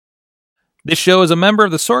This show is a member of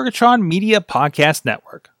the Sorgatron Media Podcast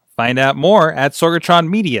Network. Find out more at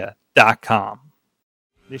sorgatronmedia.com.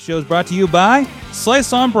 This show is brought to you by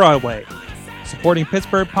Slice on Broadway. Supporting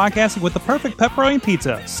Pittsburgh podcasting with the perfect pepperoni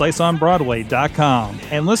pizza, sliceonbroadway.com.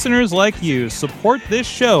 And listeners like you, support this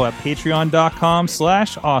show at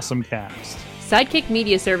patreon.com/awesomecast. Sidekick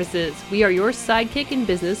Media Services. We are your sidekick in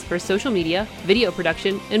business for social media, video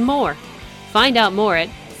production, and more. Find out more at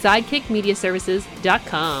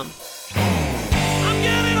sidekickmediaservices.com. I'm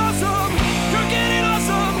getting awesome, you're getting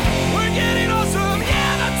awesome, we're getting awesome,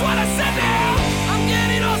 yeah, that's what I said now. I'm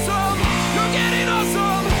getting awesome, you're getting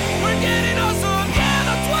awesome, we're getting awesome, yeah,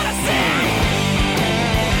 that's what I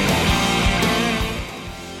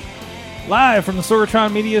said. Live from the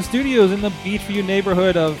Sorgatron Media Studios in the Beachview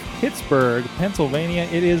neighborhood of Pittsburgh, Pennsylvania,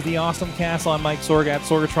 it is the Awesome Cast. I'm Mike Sorg at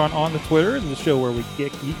Sorgatron on the Twitter. It's the show where we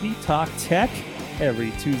get geeky, talk tech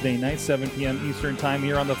every Tuesday night, 7 p.m. Eastern Time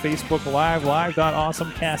here on the Facebook Live,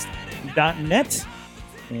 live.awesomecast.net.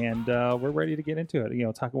 And we're ready to get into it. You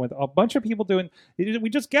know, talking with a bunch of people we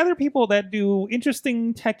just gather people that do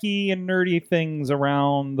interesting techie and nerdy things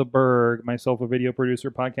around the burg. Myself, a video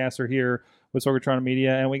producer, podcaster here with Sorgatron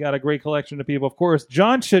Media, and we got a great collection of people. Of course,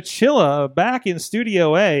 John Chichilla back in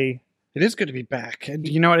Studio A. It is good to be back. And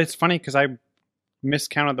you know what? It's funny because I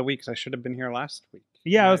miscounted the weeks. I should have been here last week.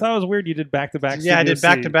 Yeah, I thought it was weird you did back-to-back Studio C. Yeah, I did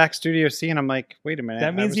back-to-back Studio C, and I'm like, wait a minute.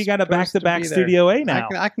 That means you got a back-to-back Studio A now.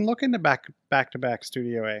 I can look into back-to-back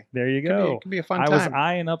Studio A. There you go. It could be a fun time. I was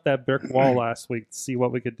eyeing up that brick wall last week to see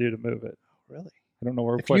what we could do to move it. Really? I don't know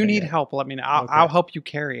where we're If putting you need it. help, let me know. I'll help you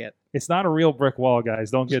carry it. It's not a real brick wall, guys.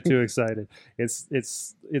 Don't get too excited. It's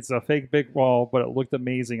a fake brick wall, but it looked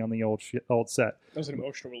amazing on the old set. That was an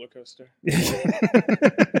emotional roller coaster.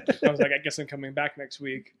 I was like, I guess I'm coming back next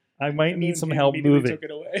week. I might And need then some he help immediately moving. Took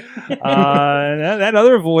it away. That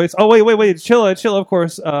other voice. Oh, wait. Chilla, of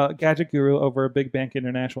course. Gadget Guru over at Big Bank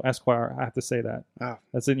International Esquire. I have to say that. Oh,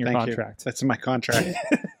 that's in your thank contract. You. That's in my contract.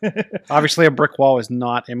 Obviously, a brick wall is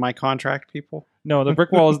not in my contract, people. No, the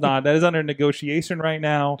brick wall is not. That is under negotiation right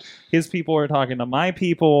now. His people are talking to my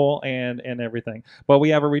people and everything. But we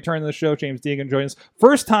have a return to the show. James Deegan joins us.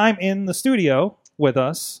 First time in the studio with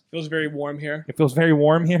us. Feels very warm here. It feels very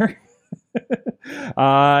warm here.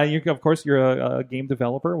 Of course, you're a game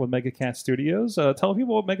developer with MegaCat Studios. Tell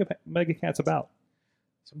people what MegaCat's about.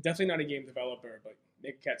 So I'm definitely not a game developer, but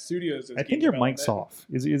MegaCat Studios is I think your mic's off.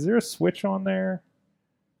 Is there a switch on there?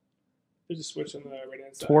 There's a switch on the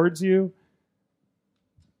right-hand side. Towards you?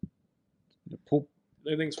 Push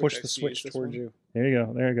the switch towards you. There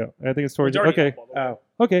you go. I think it's towards you. It's already Okay. up,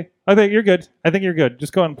 Okay. I think you're good.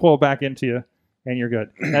 Just go ahead and pull it back into you, and you're good.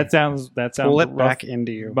 That sounds Pull it rough, back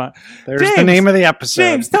into you. But There's James, the name of the episode.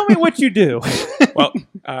 James, tell me what you do. Well,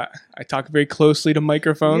 I talk very closely to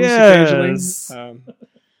microphones Yes. occasionally.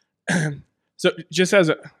 So just as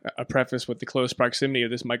a preface with the close proximity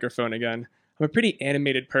of this microphone again, I'm a pretty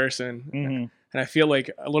animated person, and I feel like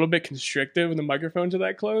a little bit constrictive when the microphones are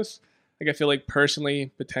that close. Like I feel like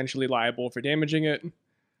personally, potentially liable for damaging it.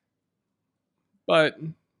 But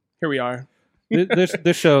here we are.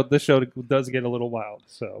 This show does get a little wild.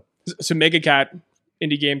 So MegaCat,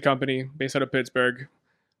 indie game company based out of Pittsburgh.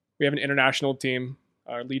 We have an international team.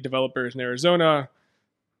 Our lead developer is in Arizona.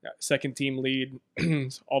 Second team lead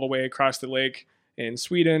all the way across the lake in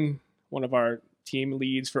Sweden. One of our team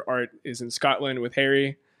leads for art is in Scotland with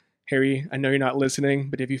Harry. Harry, I know you're not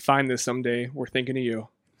listening, but if you find this someday, we're thinking of you.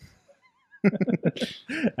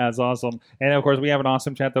 That's awesome. And of course, we have an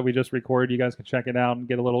awesome chat that we just recorded. You guys can check it out and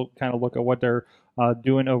get a little kind of look at what they're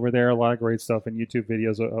doing over there. A lot of great stuff and YouTube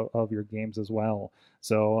videos of your games as well.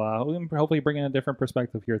 So we'll hopefully bring in a different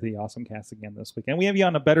perspective here at the Awesome Cast again this week. And we have you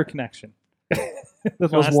on a better connection.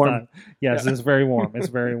 This was warm. Time. Yes, yeah. It's very warm. It's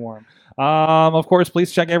very warm. Of course,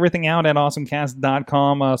 please check everything out at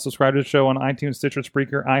awesomecast.com. Subscribe to the show on iTunes, Stitcher,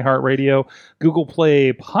 Spreaker, iHeartRadio, Google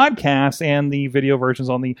Play Podcasts, and the video versions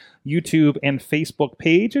on the YouTube and Facebook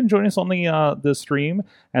page. And join us on the stream,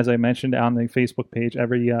 as I mentioned, on the Facebook page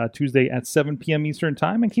every Tuesday at 7 p.m. Eastern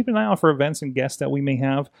Time. And keep an eye out for events and guests that we may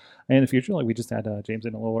have in the future. Like we just had James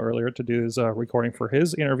in a little earlier to do his recording for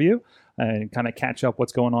his interview and kind of catch up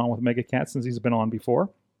what's going on with MegaCat since he's been on before.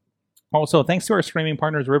 Also, thanks to our streaming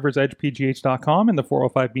partners, RiversEdgePGH.com and the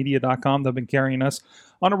 405media.com. They've been carrying us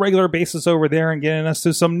on a regular basis over there and getting us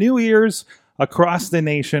to some new ears across the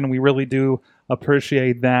nation. We really do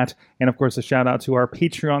appreciate that. And, of course, a shout-out to our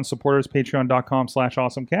Patreon supporters,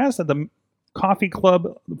 patreon.com/awesomecast. Coffee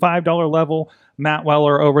Club, $5 level. Matt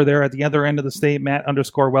Weller over there at the other end of the state,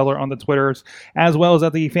 Matt_Weller on the Twitters, as well as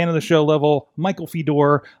at the fan of the show level, Michael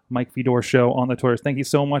Fedor, Mike Fedor Show on the Twitters. Thank you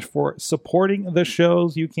so much for supporting the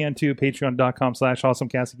shows. You can too,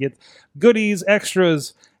 patreon.com/awesomecast to get goodies,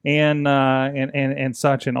 extras, and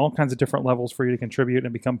such, and all kinds of different levels for you to contribute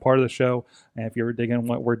and become part of the show. And if you're digging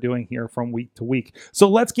what we're doing here from week to week. So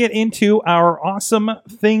let's get into our awesome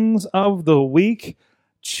things of the week.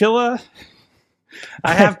 Chilla,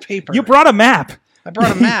 I have paper. you brought a map. I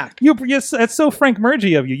brought a map. Yes, that's so Frank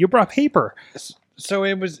Murgy of you. You brought paper. So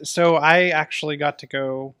I actually got to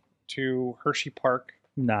go to Hershey Park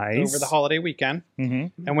Nice. over the holiday weekend.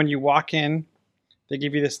 Mm-hmm. And when you walk in, they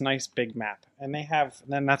give you this nice big map. And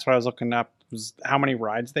then that's what I was looking up, was how many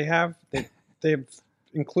rides they have. They have,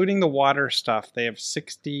 including the water stuff, they have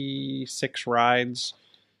 66 rides,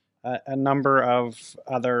 a number of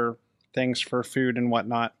other things for food and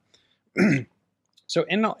whatnot. So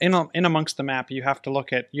in amongst the map, you have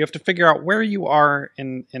to figure out where you are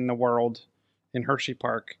in the world in Hershey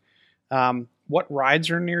Park, what rides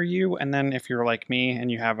are near you, and then if you're like me and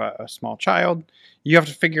you have a small child, you have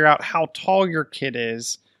to figure out how tall your kid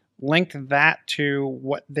is, link that to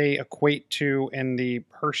what they equate to in the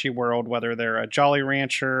Hershey world, whether they're a Jolly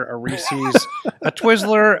Rancher, a Reese's, a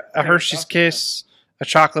Twizzler, a Hershey's Kiss, a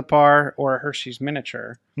chocolate bar, or a Hershey's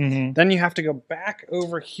miniature. Mm-hmm. Then you have to go back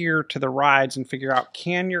over here to the rides and figure out,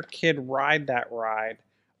 can your kid ride that ride?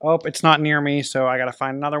 Oh, it's not near me, so I got to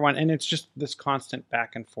find another one. And it's just this constant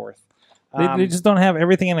back and forth. They just don't have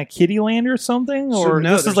everything in a kiddie land or something? Or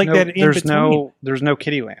no, this is like that in between? There's no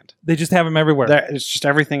kiddie land. They just have them everywhere. It's just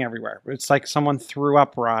everything everywhere. It's like someone threw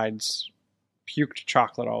up rides, puked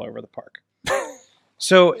chocolate all over the park.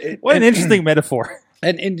 So what an interesting metaphor.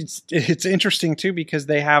 And it's interesting too, because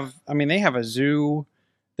they have a zoo,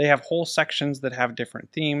 they have whole sections that have different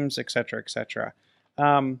themes, etc., etc.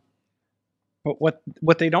 But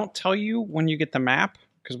what they don't tell you when you get the map,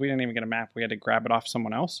 because we didn't even get a map, we had to grab it off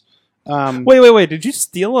someone else. Wait! Did you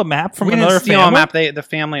steal a map from another family? We didn't steal a map. The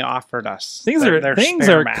family offered us. Things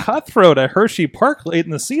are cutthroat at Hershey Park late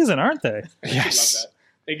in the season, aren't they? Yes. Love that.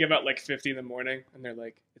 They give out like 50 in the morning, and they're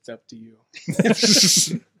like, "It's up to you."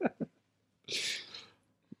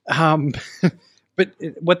 But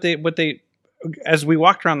what they as we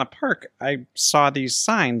walked around the park, I saw these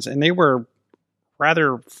signs, and they were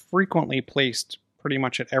rather frequently placed pretty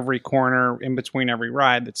much at every corner in between every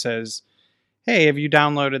ride that says, "Hey, have you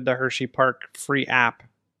downloaded the Hershey Park free app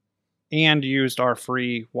and used our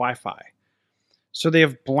free Wi-Fi?" So they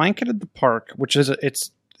have blanketed the park, which is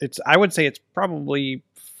it's I would say it's probably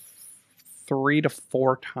 3 to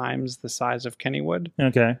 4 times the size of Kennywood.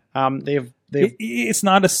 Okay. It's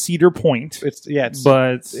not a Cedar Point.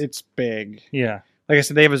 It's big. Yeah. Like I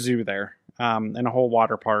said, they have a zoo there, and a whole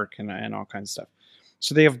water park and all kinds of stuff.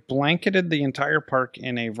 So they have blanketed the entire park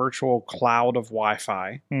in a virtual cloud of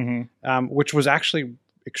Wi-Fi, which was actually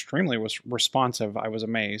extremely responsive. I was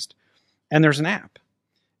amazed. And there's an app,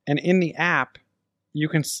 and in the app, you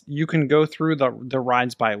can go through the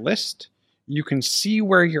rides by list. You can see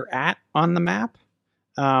where you're at on the map.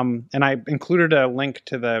 And I included a link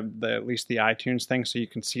to the at least the iTunes thing, so you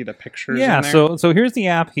can see the pictures. Yeah. in there. So here's the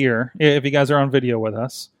app here. If you guys are on video with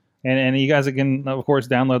us, and you guys can of course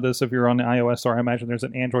download this if you're on the iOS, or I imagine there's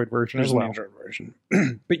an Android version as well. There's an Android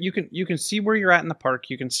version, but you can see where you're at in the park.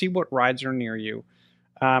 You can see what rides are near you.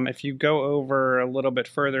 If you go over a little bit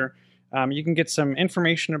further, you can get some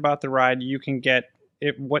information about the ride. You can get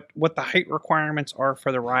what the height requirements are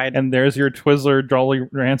for the ride, and there's your Twizzler Jolly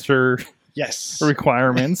Rancher. Yes.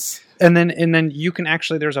 Requirements. And then you can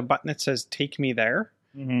actually, there's a button that says "Take me there,"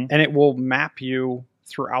 and it will map you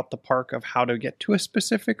throughout the park of how to get to a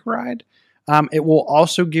specific ride. It will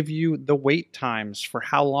also give you the wait times for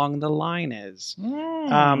how long the line is.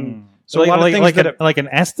 So a lot of things like an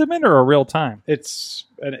estimate or a real time. It's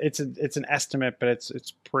an estimate, but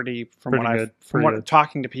it's pretty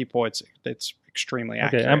talking to people. It's extremely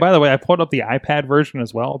accurate. Okay, and by the way, I pulled up the iPad version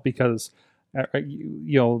as well because.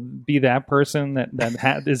 You'll be that person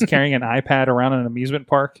that is carrying an iPad around an amusement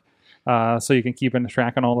park, so you can keep in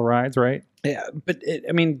track on all the rides, right? Yeah, but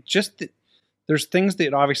there's things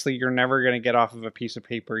that obviously you're never going to get off of a piece of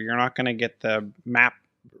paper. You're not going to get the map.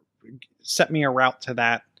 Set me a route to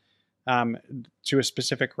that, to a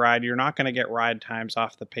specific ride. You're not going to get ride times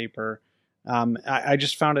off the paper. I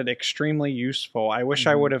just found it extremely useful. I wish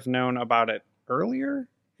I would have known about it earlier.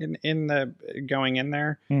 In the going in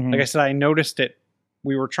there, like I said, I noticed it.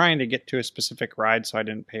 We were trying to get to a specific ride, so I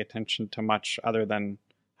didn't pay attention to much other than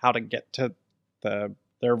how to get to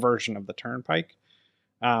their version of the turnpike.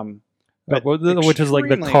 but which is like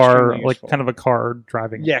the extremely, car, extremely like useful. kind of a car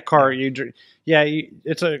driving. Yeah, car.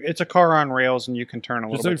 It's a car on rails, and you can turn a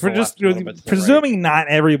little bit. To the left, a little bit to the presuming right. not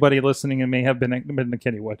everybody listening may have been to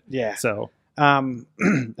Kennywood. Yeah. So I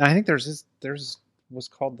think there's what's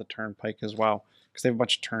called the Turnpike as well, because they have a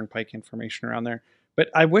bunch of Turnpike information around there. But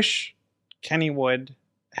I wish Kennywood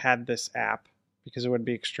had this app, because it would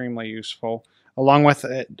be extremely useful. Along with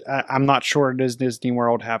it, I'm not sure does Disney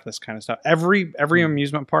World have this kind of stuff. Every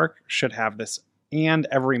amusement park should have this, and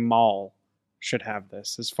every mall should have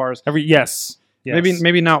this. As far as yes.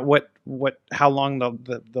 maybe not how long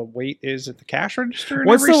the wait is at the cash register. In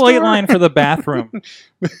What's every the wait store? line for the bathroom?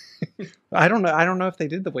 I don't know if they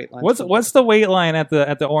did the wait line. What's the wait line at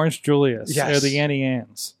the Orange Julius Yes. or the Annie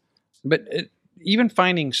Ann's? But even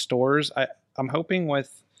finding stores, I'm hoping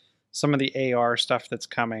with some of the AR stuff that's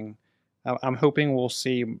coming, I'm hoping we'll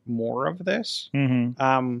see more of this.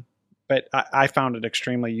 Mm-hmm. But I found it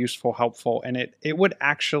extremely useful, helpful, and it would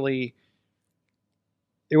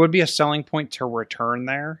be a selling point to return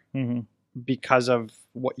there Mm-hmm. because of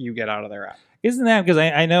what you get out of their app. Isn't that because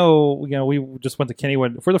I know we just went to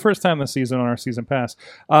Kennywood for the first time this season on our season pass,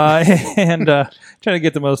 and trying to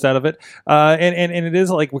get the most out of it. And it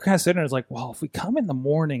is like we're kind of sitting there, it's like, well, if we come in the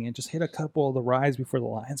morning and just hit a couple of the rides before the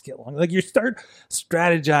lines get long, like you start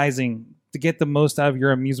strategizing to get the most out of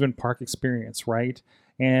your amusement park experience, right?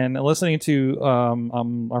 And listening to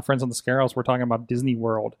our friends on the Scaros, we're talking about Disney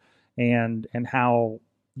World and how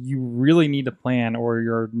you really need to plan, or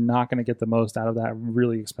you're not going to get the most out of that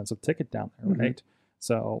really expensive ticket down there, Mm-hmm. right?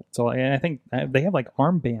 So, and I think they have like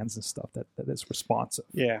armbands and stuff that is responsive.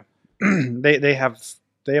 Yeah, they have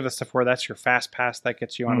the stuff where that's your fast pass that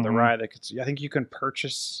gets you onto the Mhm. ride. I think you can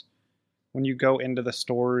purchase when you go into the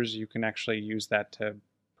stores. You can actually use that to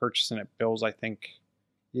purchase, and it bills, I think,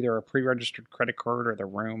 either a pre-registered credit card or the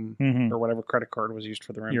room Mhm. or whatever credit card was used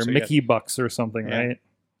for the room. Your So, Mickey bucks or something, Yeah. right?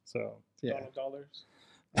 So, yeah. $12.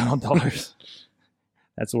 $12.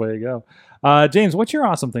 That's the way to go. James, what's your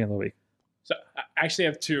awesome thing of the week? So I actually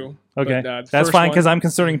have two. Okay, but, the that's first fine one- because I'm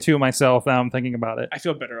considering two myself. Now I'm thinking about it. I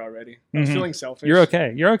feel better already. I was Mhm. feeling selfish. You're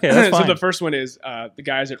okay. That's fine. So the first one is the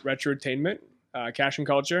guys at Retrotainment, Cash and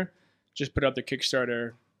Culture, just put out their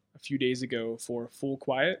Kickstarter a few days ago for Full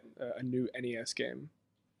Quiet, a new NES game.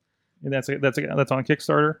 That's on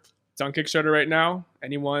Kickstarter. It's on Kickstarter right now.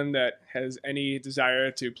 Anyone that has any desire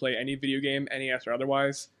to play any video game, NES or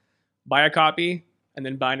otherwise, buy a copy and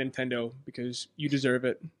then buy Nintendo because you deserve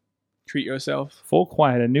it. Treat yourself. Full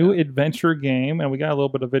Quiet, a new adventure game, and we got a little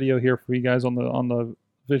bit of video here for you guys on the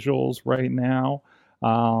visuals right now.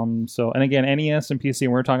 So, and again, NES and PC,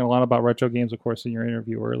 and we're talking a lot about retro games, of course, in your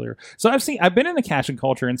interview earlier. So I've been in the Cash and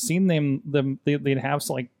Culture and seen they'd have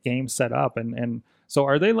some, like, games set up, and so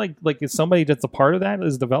are they like is somebody that's a part of that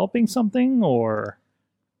is developing something, or?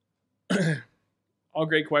 All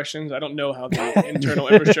great questions. I don't know how the internal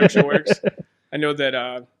infrastructure works. I know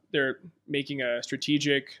that they're making a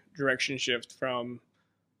strategic direction shift from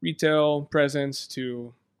retail presence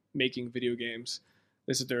to making video games.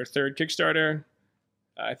 This is their third Kickstarter.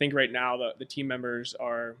 I think right now the team members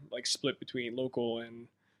are like split between local and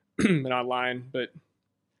and online, but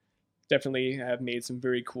definitely have made some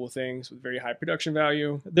very cool things with very high production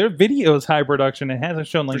value. Their video is high production. It hasn't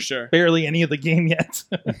shown For like sure. barely any of the game yet.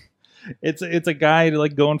 It's a guy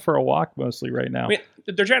like going for a walk mostly right now. I mean,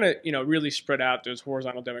 they're trying to, really spread out those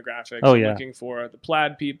horizontal demographics. Oh, They're yeah. looking for the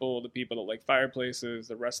plaid people, the people that like fireplaces,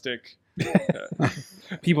 the rustic.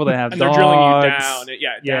 People that have And they're dogs. drilling you down.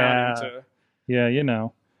 Yeah. Down into. Yeah, you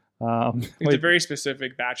know. It's a very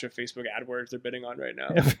specific batch of Facebook AdWords they're bidding on right now.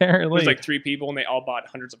 apparently. There's like 3 people and they all bought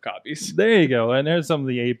hundreds of copies. There you go. And there's some of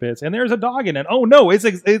the 8-bits. And there's a dog in it. Oh, no. It's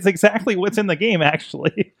exactly what's in the game,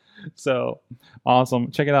 actually. So,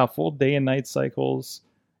 awesome. Check it out. Full day and night cycles.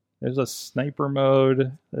 There's a sniper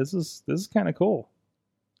mode. This is kind of cool.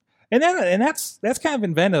 And that's kind of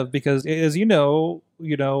inventive because, as you know,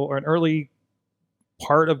 or an early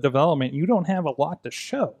part of development, you don't have a lot to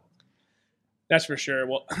show. That's for sure.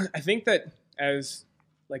 Well, I think that as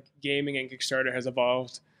like gaming and Kickstarter has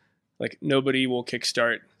evolved, like nobody will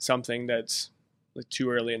kickstart something that's like too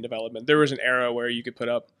early in development. There was an era where you could put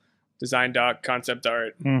up design doc, concept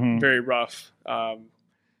art, Mm-hmm. very rough,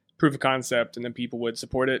 proof of concept, and then people would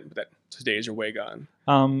support it. But those days are way gone.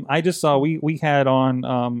 I just saw we had on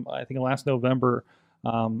I think last November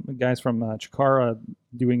guys from Chikara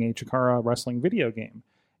doing a Chikara wrestling video game,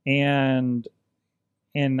 and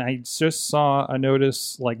I just saw a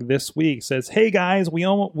notice like this week says, "Hey guys, we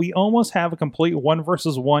almost have a complete 1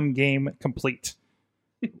 versus 1 game complete."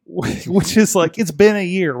 which is like, it's been a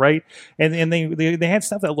year, right? And they had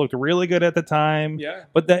stuff that looked really good at the time. Yeah.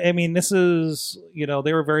 But this is,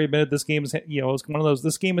 they were very admitted this game is, it's one of those,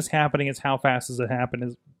 this game is happening. It's how fast does it happen?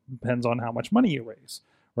 It depends on how much money you raise,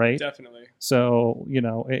 right? Definitely. So,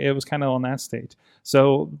 it was kind of on that state.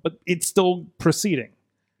 So, but it's still proceeding.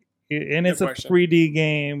 And it's a 3D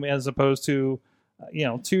game as opposed to,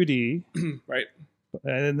 2D. Right.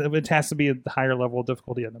 And it has to be a higher level of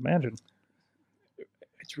difficulty, I'd imagine.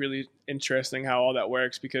 It's really interesting how all that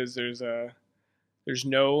works because there's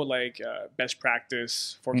no best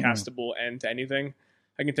practice forecastable end to anything.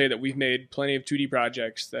 I can tell you that we've made plenty of 2D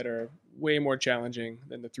projects that are way more challenging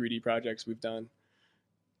than the 3D projects we've done.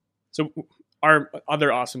 So our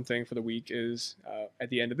other awesome thing for the week is at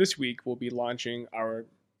the end of this week, we'll be launching our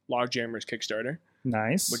Logjammerz Kickstarter.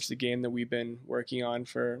 Nice. Which is a game that we've been working on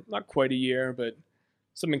for not quite a year, but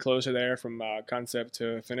something closer there from concept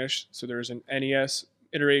to finish. So there's an NES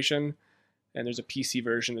iteration, and there's a PC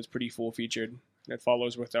version that's pretty full featured, and it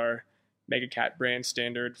follows with our Mega Cat brand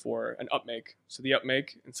standard for an upmake. So the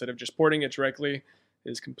upmake, instead of just porting it directly,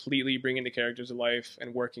 is completely bringing the characters to life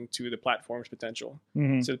and working to the platform's potential.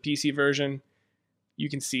 Mm-hmm. So the PC version, you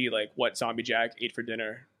can see like what Zombie Jack ate for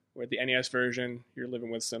dinner, where the NES version, you're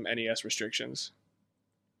living with some NES restrictions.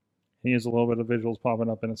 Here's a little bit of visuals popping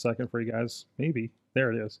up in a second for you guys. Maybe.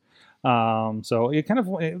 There it is. So it kind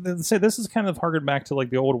of, say this is kind of harkened back to like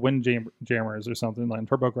the old Windjammers or something like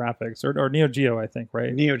TurboGrafx or Neo Geo, I think,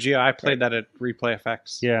 right? Neo Geo. I played that at Replay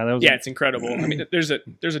FX. Yeah, that was it's incredible. I mean, there's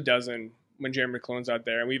a dozen Windjammer clones out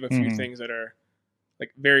there, and we have a few things that are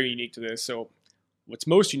like very unique to this. So what's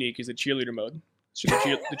most unique is the cheerleader mode. So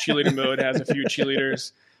the cheerleader mode has a few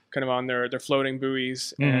cheerleaders kind of on their floating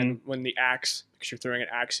buoys, and when the axe, because you're throwing an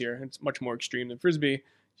axe here, it's much more extreme than Frisbee,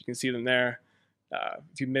 you can see them there.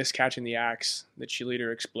 If you miss catching the axe, the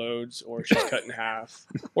cheerleader explodes, or she's cut in half,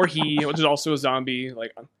 or there's also a zombie,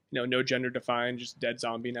 like no gender defined, just dead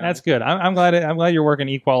zombie now. That's good. I'm glad you're working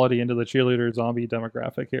equality into the cheerleader zombie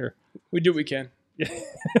demographic here. We do what we can.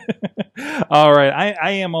 All right.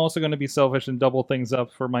 I am also going to be selfish and double things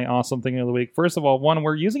up for my awesome thing of the week. First of all, one,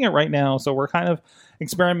 we're using it right now, so we're kind of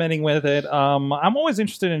experimenting with it. I'm always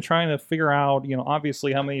interested in trying to figure out,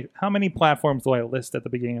 obviously how many platforms do I list at the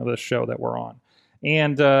beginning of this show that we're on.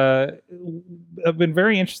 And I've been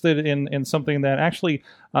very interested in something that actually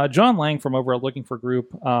John Lang from over at Looking for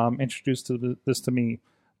Group introduced this to me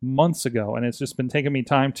months ago, and it's just been taking me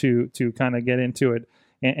time to kind of get into it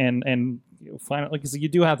and find it, because you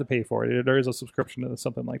do have to pay for it. There is a subscription to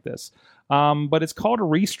something like this, but it's called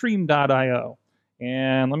Restream.io.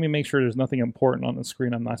 And let me make sure there's nothing important on the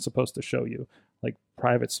screen I'm not supposed to show you, like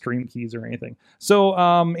private stream keys or anything. So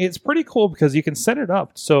it's pretty cool because you can set it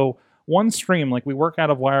up. So one stream, like we work out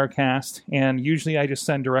of Wirecast, and usually I just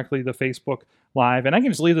send directly to Facebook Live, and I can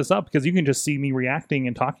just leave this up because you can just see me reacting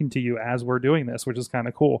and talking to you as we're doing this, which is kind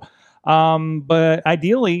of cool. But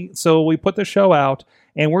ideally, so we put the show out,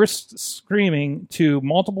 and we're streaming to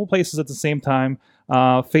multiple places at the same time.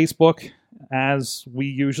 Facebook, as we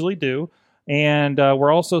usually do, and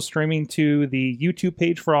we're also streaming to the YouTube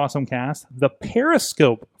page for AwesomeCast, the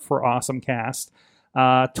Periscope for AwesomeCast,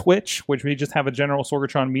 Twitch, which we just have a general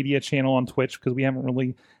Sorgatron media channel on Twitch because we haven't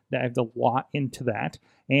really dived a lot into that.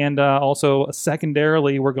 And also,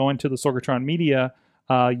 secondarily, we're going to the Sorgatron media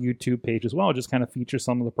YouTube page as well, just kind of feature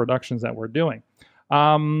some of the productions that we're doing.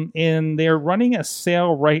 And they're running a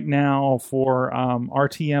sale right now for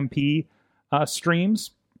RTMP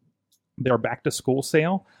streams. Their back to school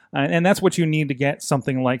sale. And that's what you need to get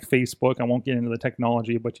something like Facebook. I won't get into the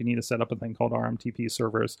technology, but you need to set up a thing called RMTP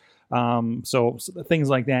servers. So things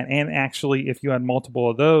like that. And actually, if you had multiple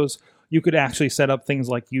of those, you could actually set up things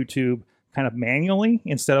like YouTube kind of manually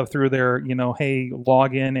instead of through their, hey,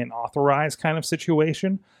 log in and authorize kind of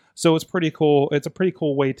situation. So it's pretty cool. It's a pretty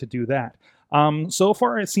cool way to do that. So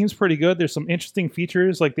far, it seems pretty good. There's some interesting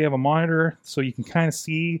features, like they have a monitor so you can kind of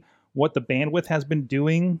see what the bandwidth has been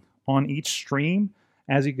doing on each stream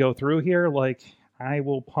as you go through here. Like I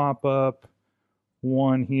will pop up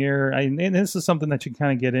one here, and this is something that you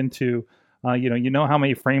kind of get into. You know how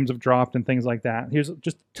many frames have dropped and things like that. Here's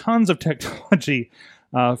just tons of technology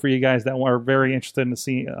for you guys that are very interested in to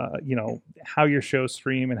see how your shows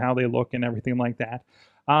stream and how they look and everything like that.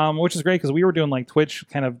 Which is great because we were doing like Twitch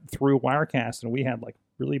kind of through Wirecast, and we had like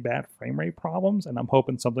really bad frame rate problems, and I'm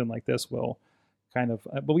hoping something like this will kind of,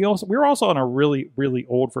 but we were also on a really, really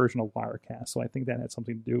old version of Wirecast, so I think that had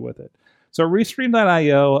something to do with it. So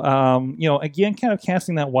Restream.io, again, kind of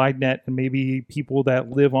casting that wide net, and maybe people that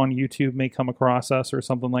live on YouTube may come across us or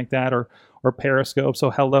something like that, or Periscope. So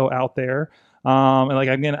hello out there. And like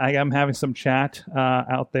again, I am having some chat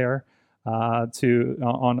out there.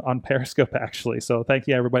 on Periscope actually. So thank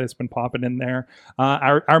you everybody that's been popping in there.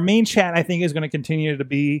 Our main chat I think is going to continue to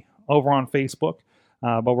be over on Facebook,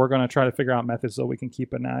 but we're going to try to figure out methods so we can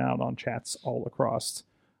keep an eye out on chats all across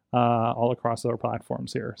our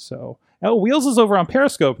platforms here. So Wheels is over on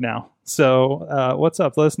Periscope now. So what's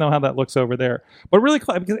up? Let us know how that looks over there. But really,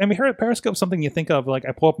 because I mean, here at Periscope, something you think of like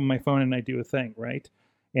I pull up on my phone and I do a thing, right?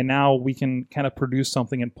 And now we can kind of produce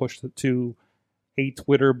something and push it to a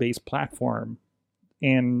Twitter-based platform,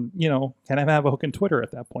 and kind of have a hook in Twitter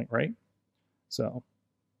at that point, right? So,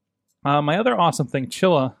 my other awesome thing,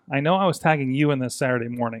 Chilla, I know I was tagging you in this Saturday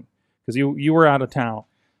morning because you were out of town.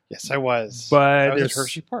 Yes, I was. But I was at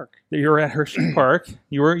Hershey Park. You were at Hershey Park.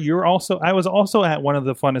 You were also. I was also at one of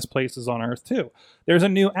the funnest places on earth too. There's a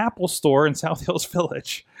new Apple store in South Hills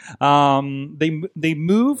Village. They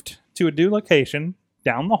moved to a new location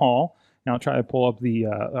down the hall. And I'll try to pull up the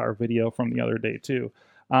our video from the other day too.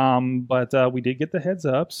 But we did get the heads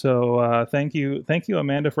up. So thank you,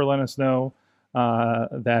 Amanda, for letting us know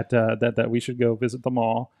that we should go visit the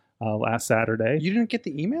mall last Saturday. You didn't get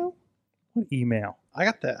the email? What email? I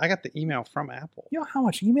got the email from Apple. You know how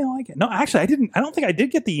much email I get? No, actually, I didn't. I don't think I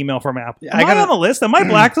did get the email from Apple. Yeah, Am I on the list? Am I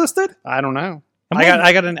blacklisted? I don't know. Am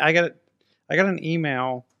I got an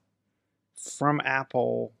email from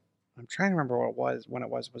Apple. I'm trying to remember what it was. When it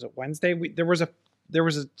was it Wednesday? There was a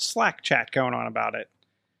Slack chat going on about it,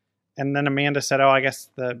 and then Amanda said, "Oh, I guess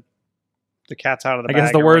the cat's out of the bag." I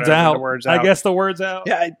guess the word's out. I guess the word's out.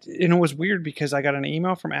 Yeah, and it was weird because I got an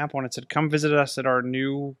email from Apple and it said, "Come visit us at our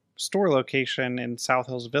new store location in South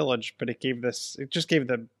Hills Village," but it just gave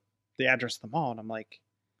the address of the mall, and I'm like,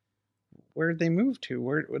 where did they move to?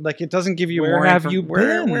 Where, like, it doesn't give you Where more. have you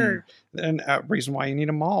been? Where? And reason why you need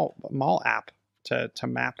a mall app to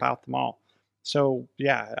map out the mall. So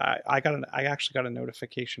yeah, I actually got a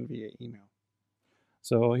notification via email.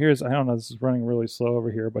 So I don't know, this is running really slow over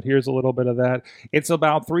here, but here's a little bit of that. It's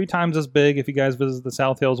about 3 times as big if you guys visit the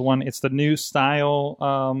South Hills one. It's the new style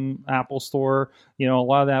Apple store. A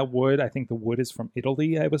lot of that wood, I think the wood is from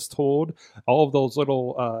Italy, I was told. All of those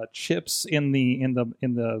little chips in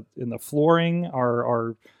the flooring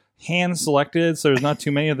are hand selected, so there's not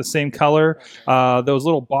too many of the same color. Those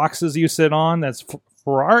little boxes you sit on, that's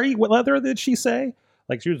Ferrari leather, did she say?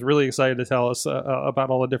 Like, she was really excited to tell us about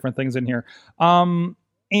all the different things in here. And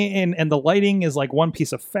the lighting is like one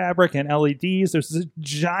piece of fabric and LEDs. There's this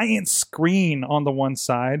giant screen on the one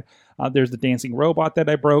side. There's the dancing robot that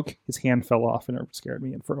I broke. His hand fell off and it scared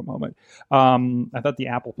me for a moment. I thought the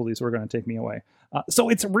Apple police were going to take me away. So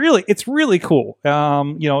it's really cool.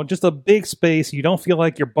 Just a big space. You don't feel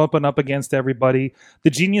like you're bumping up against everybody. The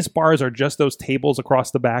Genius bars are just those tables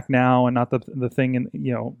across the back now, and not the thing in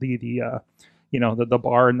the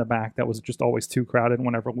bar in the back that was just always too crowded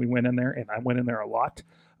whenever we went in there, and I went in there a lot.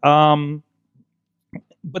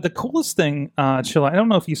 But the coolest thing, Chilla, I don't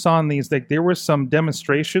know if you saw in these, there were some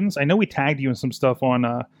demonstrations. I know we tagged you in some stuff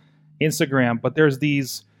on Instagram, but there's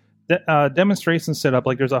these demonstrations set up.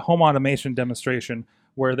 Like, there's a home automation demonstration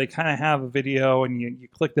where they kind of have a video, and you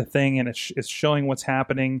click the thing, and it's showing what's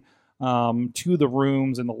happening to the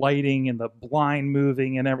rooms and the lighting and the blind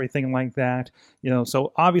moving and everything like that.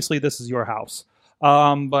 So obviously this is your house.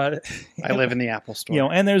 But I live in the Apple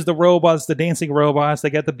store. And there's the robots, the dancing robots. They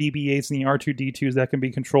got the BB-8s and the R2-D2s that can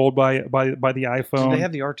be controlled by the iPhone. So they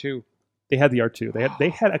have the R2. They had the R2. They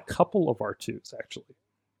had a couple of R2s actually.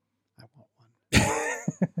 I want one.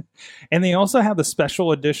 And they also have the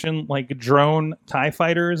special edition like drone TIE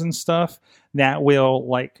fighters and stuff that will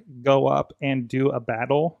like go up and do a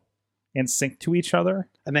battle and sync to each other.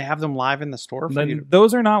 And they have them live in the store for you?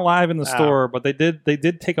 Those are not live in the store, but they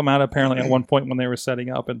did take them out apparently at one point when they were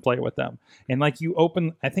setting up and play with them. And like you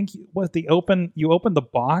open the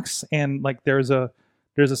box and like there's a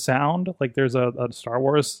sound, like there's a Star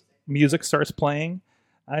Wars music starts playing.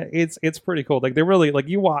 It's pretty cool. Like, they really like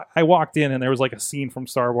I walked in and there was like a scene from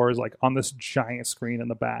Star Wars like on this giant screen in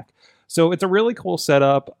the back. So it's a really cool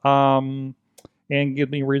setup. And give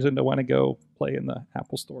me a reason to want to go play in the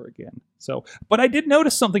Apple store again. So, but I did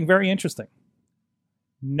notice something very interesting.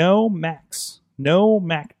 No Mac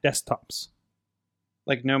desktops.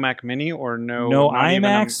 Like no Mac Mini or no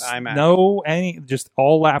iMacs, iMac. Just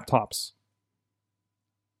all laptops.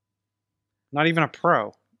 Not even a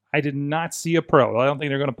Pro. I did not see a Pro. I don't think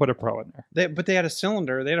they're going to put a Pro in there. But they had a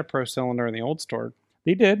cylinder. They had a Pro cylinder in the old store.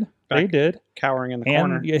 They did. Cowering in the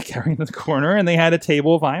corner. Yeah, cowering in the corner. And they had a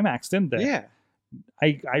table of iMacs, didn't they? Yeah.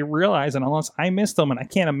 I realize, and unless I missed them, and I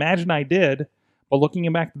can't imagine I did, but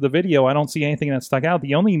looking back to the video, I don't see anything that stuck out.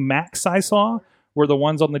 The only Macs I saw were the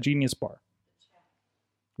ones on the Genius bar.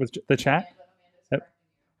 With the chat?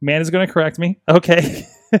 Amanda's going to correct me. Okay.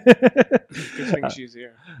 Good thing she's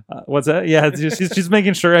here. What's that? Yeah, she's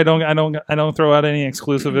making sure I don't throw out any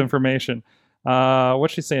exclusive information.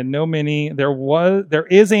 What's she saying? No mini. There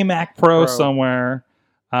is a Mac Pro somewhere,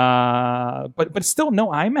 but still no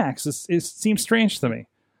iMacs. It seems strange to me,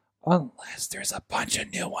 unless there's a bunch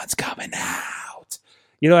of new ones coming out.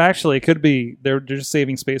 Actually, it could be they're just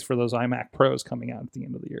saving space for those iMac Pros coming out at the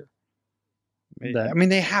end of the year. I mean,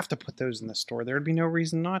 they have to put those in the store. There would be no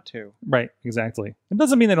reason not to. Right, exactly. It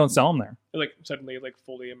doesn't mean they don't sell them there. They're like suddenly like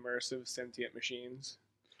fully immersive sentient machines.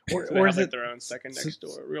 Or So they have is like it their own second next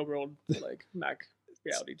door, real world like Mac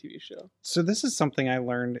reality TV show. So this is something I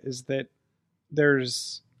learned is that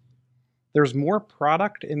there's more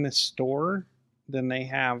product in the store than they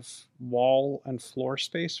have wall and floor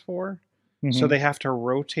space for. Mm-hmm. So they have to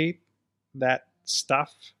rotate that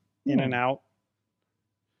stuff in and out.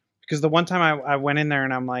 Because the one time I went in there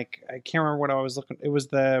and I'm like, I can't remember what I was looking. It was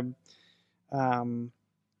the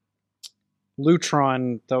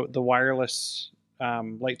Lutron, the wireless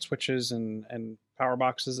light switches and power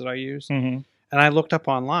boxes that I use. Mm-hmm. And I looked up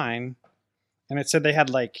online, and it said they had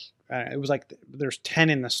it was like there's 10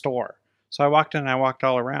 in the store. So I walked in and I walked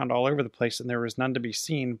all around, all over the place, and there was none to be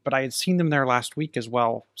seen. But I had seen them there last week as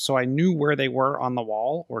well, so I knew where they were on the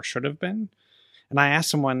wall, or should have been. And I asked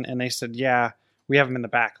someone, and they said, "Yeah, we have them in the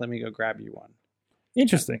back. Let me go grab you one."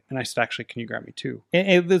 Interesting. And I said, "Actually, can you grab me two?"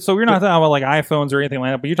 So we're not talking about like iPhones or anything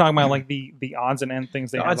like that, but you're talking about like the odds and end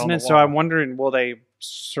things they have on the wall. So I'm wondering, will they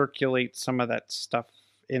circulate some of that stuff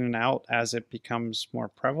in and out as it becomes more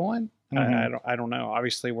prevalent? Mm-hmm. I don't know.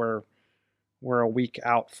 Obviously, we're a week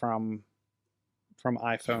out from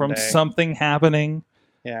iPhone from Day. something happening.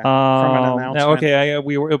 Yeah, from an announcement. Now, okay,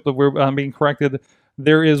 we're being corrected.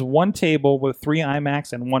 There is one table with 3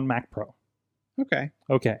 iMacs and 1 Mac Pro. Okay.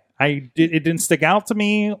 It didn't stick out to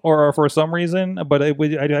me, or for some reason, but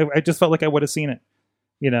I just felt like I would have seen it,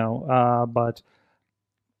 But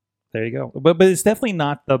there you go. But it's definitely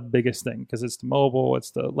not the biggest thing because it's the mobile,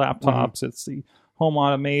 it's the laptops, it's the home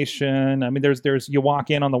automation. I mean, there's you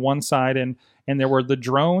walk in on the one side and there were the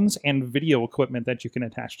drones and video equipment that you can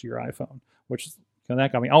attach to your iPhone, which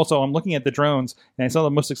that got me. Also, I'm looking at the drones, and I saw the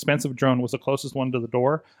most expensive drone was the closest one to the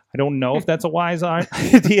door. I don't know if that's a wise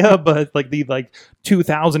idea, but like the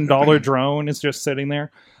 $2,000 drone is just sitting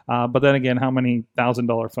there. But then again, how many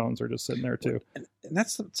 $1,000 phones are just sitting there too? And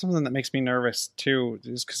that's something that makes me nervous too,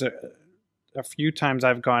 is because a few times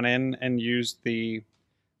I've gone in and used the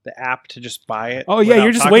app to just buy it. Oh yeah,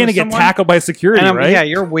 you're just waiting to get tackled by security, right? Yeah,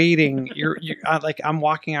 you're waiting. You're like, I'm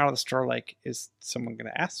walking out of the store. Like, is someone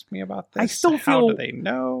going to ask me about this? How do they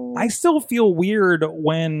know? I still feel weird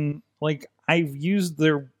when like I've used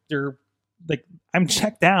their like I'm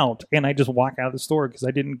checked out and I just walk out of the store because I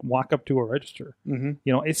didn't walk up to a register.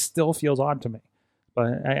 Mm-hmm. It still feels odd to me.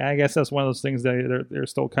 But I guess that's one of those things that they're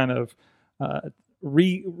still kind of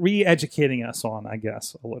re-educating us on, I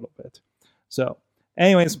guess, a little bit. So.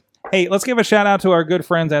 Anyways, hey, let's give a shout out to our good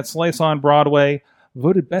friends at Slice on Broadway,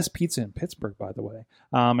 voted best pizza in Pittsburgh, by the way.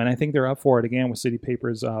 And I think they're up for it again with City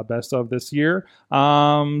Paper's best of this year.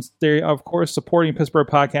 They, of course, supporting Pittsburgh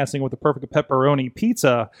podcasting with the perfect pepperoni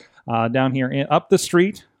pizza down here up the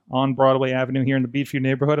street on Broadway Avenue here in the Beachview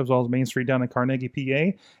neighborhood, as well as Main Street down in Carnegie,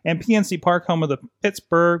 PA, and PNC Park, home of the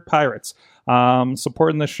Pittsburgh Pirates.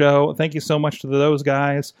 Supporting the show. Thank you so much to those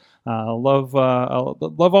guys. Love all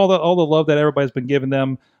the love that everybody's been giving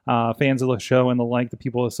them. Fans of the show and the the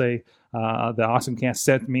people that say the Awesome Cast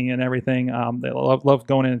sent me and everything. They love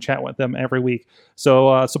going in and chat with them every week.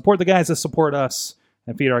 So support the guys that support us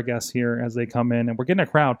and feed our guests here as they come in. And we're getting a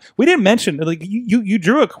crowd. We didn't mention you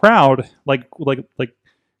drew a crowd like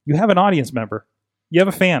you have an audience member. You have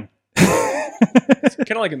a fan. It's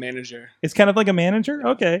kind of like a manager. It's kind of like a manager?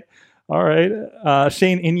 Okay. All right.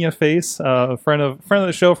 Shane Inyaface, friend of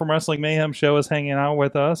the show from Wrestling Mayhem Show, is hanging out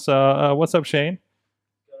with us. What's up, Shane?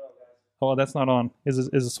 Oh, that's not on. Is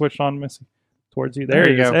it switched on, Missy? Towards you. There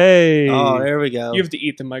you go. Hey. Oh, there we go. You have to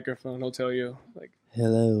eat the microphone. He'll tell you.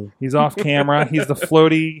 Hello. He's off camera. He's the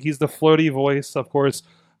floaty voice, of course.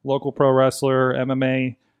 Local pro wrestler,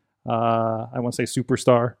 MMA. I want to say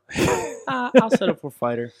superstar. I'll settle for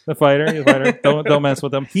fighter. The fighter. Don't mess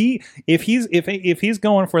with him. If he's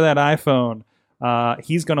going for that iPhone,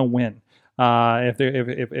 he's gonna win.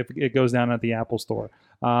 If it goes down at the Apple Store.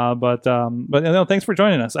 But no, thanks for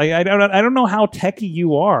joining us. I don't know how techie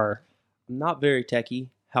you are. I'm not very techie.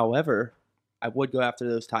 However, I would go after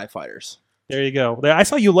those TIE fighters. There you go. I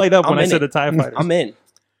saw you light up when I said the TIE fighters. I'm in.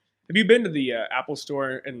 Have you been to the Apple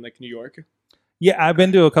Store in New York? Yeah, I've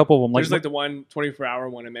been to a couple of them. There's the one 24-hour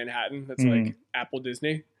one in Manhattan that's like Apple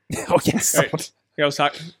Disney. Oh yes, right. I was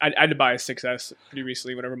talking. I had to buy a 6S pretty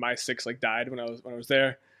recently. Whenever my 6 like died when I was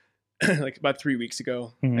there, like about 3 weeks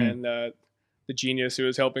ago, and the genius who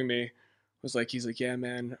was helping me was like, he's like, yeah,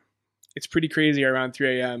 man, it's pretty crazy around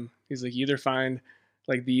 3 a.m. He's like, you either find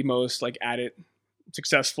like the most like at it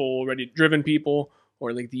successful, already driven people,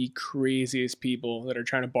 or like the craziest people that are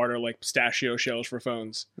trying to barter like pistachio shells for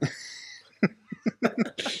phones.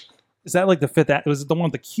 Is that like the Fifth? Was it the one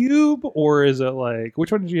with the cube, or is it like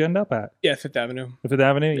which one did you end up at? Yeah, Fifth Avenue. The Fifth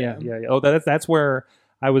Avenue. Yeah. Oh, that's where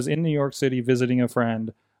I was in New York City visiting a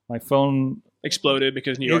friend. My phone Exploded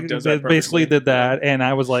because New York does that. It basically purposely. did that, and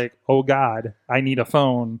I was like, "Oh God, I need a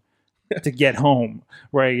phone to get home."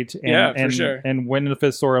 Right? And, Yeah, for and, sure. And went to the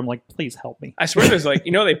fifth store. I'm like, "Please help me." I swear there's like,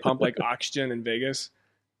 they pump like oxygen in Vegas.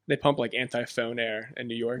 They pump like anti-phone air in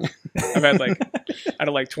New York. I've had like, out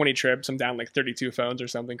of like 20 trips, I'm down like 32 phones or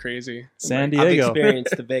something crazy. San I've Diego.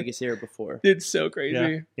 experienced the Vegas air before. It's so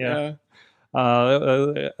crazy. Yeah.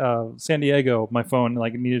 San Diego, my phone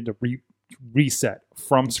like needed to reset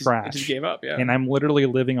from It scratch, just gave up. Yeah. and I'm literally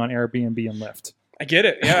living on Airbnb and Lyft. I get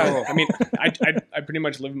it. Yeah. I mean, I pretty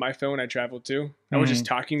much live with my phone. I travel too. I was Mm-hmm. just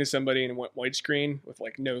talking to somebody in widescreen with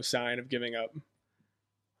like no sign of giving up.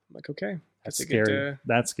 I'm like, okay, That's I get scary. to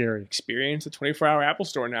That's scary. experience a 24-hour Apple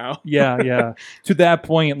store now. Yeah. To that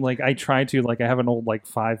point, like I try to I have an old like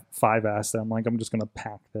 5S that I'm like I'm just gonna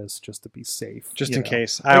pack this just to be safe, Just you in know?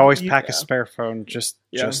 case. I Like, always you- pack a spare phone just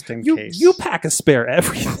in You case. you pack a spare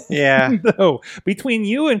everything. Yeah. No, between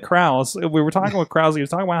you and Krause, we were talking with Krause. He was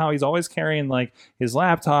talking about how he's always carrying like his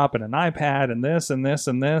laptop and an iPad and this and this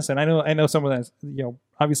and this. And I know some of that's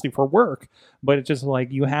obviously for work, but it's just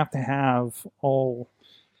like you have to have all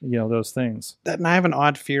those things. And I have an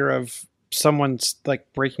odd fear of someone's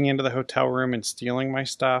like breaking into the hotel room and stealing my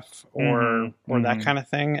stuff or that kind of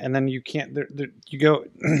thing. And then you can't. You go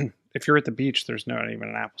if you're at the beach. There's not even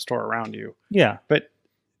an Apple store around you. Yeah, But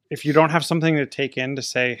if you don't have something to take in to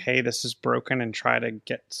say, hey, this is broken and try to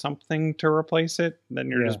get something to replace it, then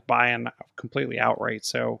you're just buying completely outright.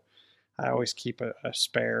 So I always keep a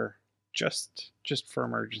spare just for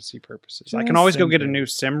emergency purposes. I can always go get a new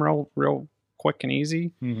SIM real quick and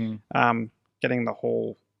easy. Getting the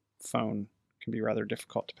whole phone can be rather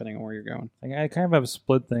difficult depending on where you're going. I kind of have a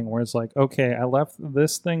split thing where it's like, okay, I left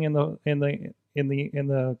this thing in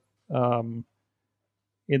the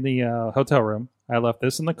hotel room. I left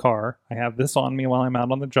this in the car. I have this on me while I'm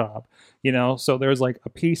out on the job. So there's like a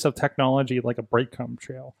piece of technology, like a breadcrumb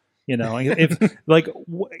trail. If like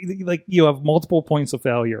you have multiple points of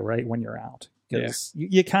failure, right, when you're out, because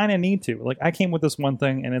you kind of need to. Like I came with this one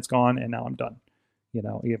thing and it's gone, and now I'm done. You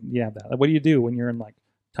have that. Like, what do you do when you're in like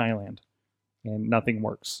Thailand and nothing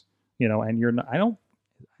works? And you're not.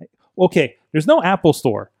 Okay, there's no Apple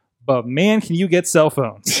store, but man, can you get cell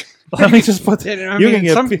phones? Let me just put.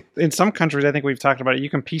 In some countries, I think we've talked about it. You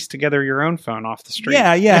can piece together your own phone off the street.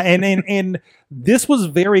 Yeah, and this was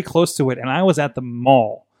very close to it. And I was at the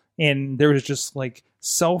mall, and there was just like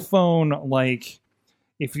cell phone. Like,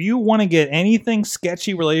 if you want to get anything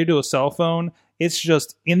sketchy related to a cell phone, it's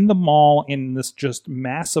just in the mall in this just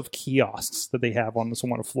massive kiosks that they have on this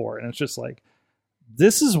one floor, and it's just like,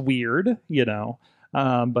 this is weird,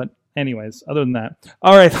 But anyways, other than that,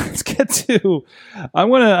 all right, let's get to. I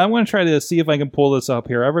want to try to see if I can pull this up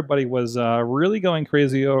here. Everybody was really going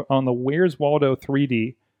crazy on the Where's Waldo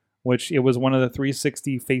 3D, which it was one of the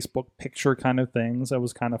 360 Facebook picture kind of things. That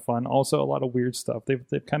was kind of fun. Also, a lot of weird stuff. They've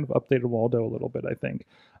kind of updated Waldo a little bit, I think.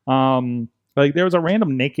 Like there was a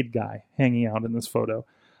random naked guy hanging out in this photo.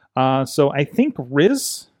 So I think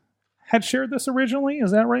Riz had shared this originally.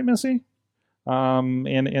 Is that right, Missy? And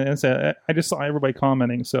it's I just saw everybody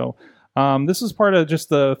commenting. So this is part of just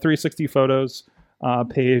the 360 photos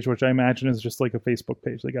page, which I imagine is just like a Facebook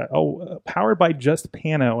page. They got powered by Just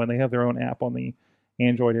Pano, and they have their own app on the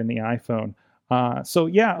Android and the iPhone. So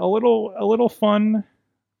yeah, a little fun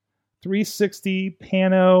 360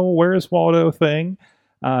 Pano Where's Waldo thing.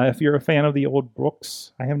 If you're a fan of the old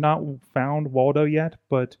Brooks, I have not found Waldo yet,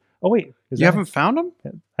 but you haven't found him?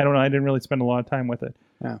 I don't know. I didn't really spend a lot of time with it.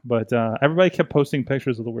 Yeah. But everybody kept posting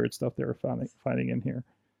pictures of the weird stuff they were finding in here.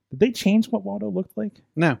 Did they change what Waldo looked like?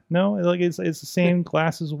 No. Like it's the same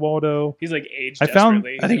glasses Waldo. He's like aged. I found-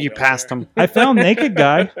 desperately. I think you passed him. I found Naked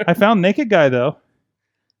Guy. Though.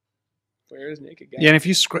 Where is Naked Guy? Yeah, and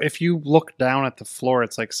if you look down at the floor,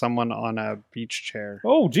 it's like someone on a beach chair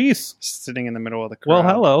Oh, geez. sitting in the middle of the crowd.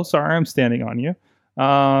 Well, hello. Sorry, I'm standing on you.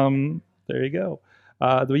 There you go.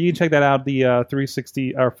 You can check that out. The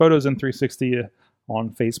 360 or photos in 360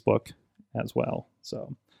 on Facebook as well.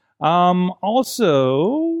 So,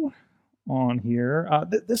 also on here,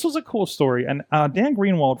 this was a cool story, and Dan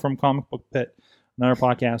Greenwald from Comic Book Pit. another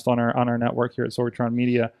podcast on our network here at Sorgatron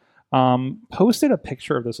Media, posted a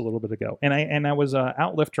picture of this a little bit ago, and I was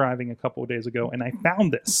out Lyft driving a couple of days ago, and I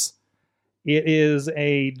found this. It is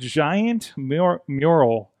a giant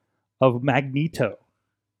mural of Magneto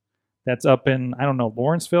that's up in, I don't know,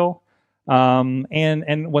 Lawrenceville.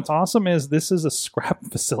 And what's awesome is this is a scrap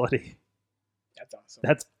facility. That's awesome.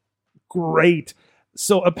 That's great.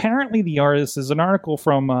 So apparently the artist is an article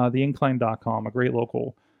from theincline.com, a great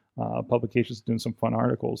local publication doing some fun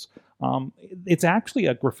articles. It's actually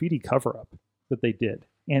a graffiti cover-up that they did.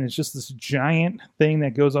 And it's just this giant thing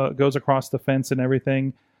that goes across the fence and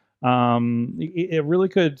everything. It really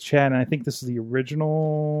could chat, and I think this is the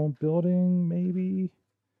original building, maybe.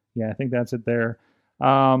 Yeah, I think that's it there.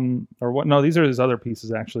 Or what? No, these are his other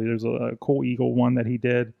pieces, actually. There's a cool eagle one that he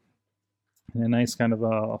did, and a nice kind of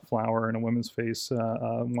a flower and a woman's face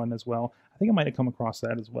one as well. I think I might have come across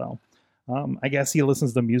that as well. I guess he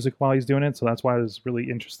listens to music while he's doing it, so that's why it was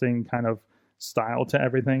really interesting kind of style to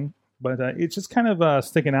everything. But it's just kind of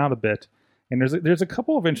sticking out a bit. And there's a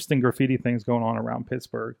couple of interesting graffiti things going on around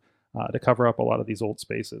Pittsburgh to cover up a lot of these old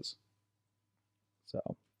spaces. So,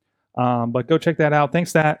 but go check that out.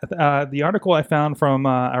 Thanks that the article I found from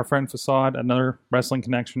our friend Facade, another wrestling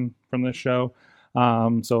connection from this show.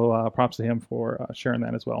 So props to him for sharing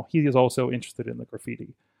that as well. He is also interested in the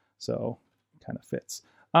graffiti, so kind of fits.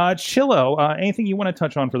 Chillo, anything you want to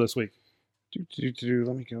touch on for this week?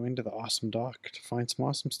 Let me go into the awesome doc to find some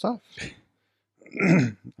awesome stuff.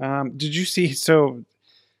 Did you see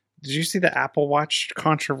the Apple Watch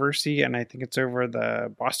controversy? And I think it's over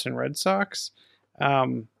the Boston Red Sox.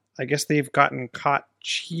 I guess they've gotten caught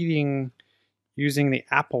cheating using the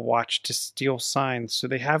Apple Watch to steal signs. So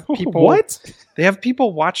they have people. What? They have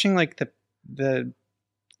people watching like the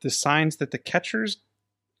signs that the catcher's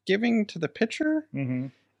giving to the pitcher, Mm-hmm.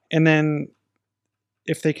 and then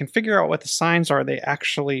if they can figure out what the signs are, they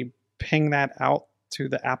actually ping that out to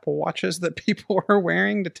the Apple Watches that people are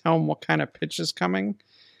wearing to tell them what kind of pitch is coming.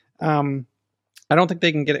 I don't think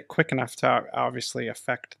they can get it quick enough to obviously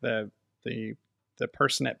affect the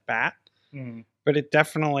person at bat, but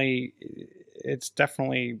it's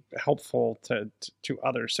definitely helpful to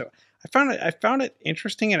others. So I found it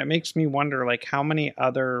interesting, and it makes me wonder like how many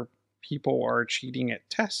other people are cheating at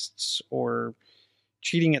tests or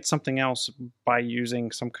cheating at something else by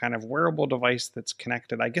using some kind of wearable device that's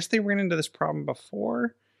connected. I guess they ran into this problem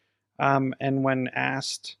before. And when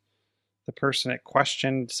asked, the person at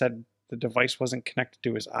question said the device wasn't connected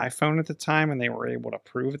to his iPhone at the time, and they were able to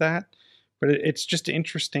prove that. But it's just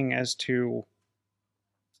interesting as to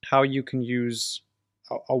how you can use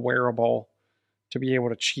a wearable to be able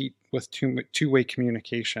to cheat with two-way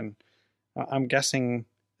communication. I'm guessing,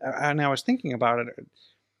 and I was thinking about it,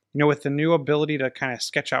 with the new ability to kind of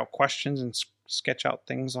sketch out questions and sketch out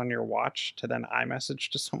things on your watch to then iMessage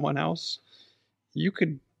to someone else, you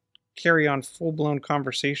could carry on full-blown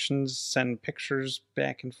conversations, send pictures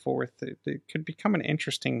back and forth. It could become an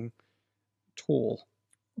interesting tool.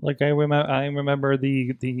 Like I remember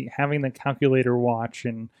the having the calculator watch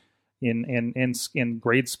in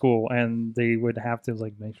grade school, and they would have to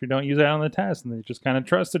like make sure you don't use that on the test, and they just kind of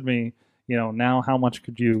trusted me. Now how much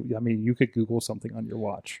could you? I mean, you could Google something on your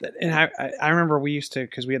watch. And I remember we used to,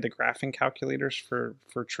 because we had the graphing calculators for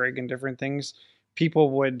trig and different things.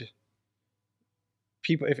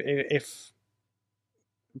 If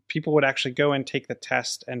people would actually go and take the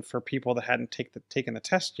test, and for people that hadn't taken the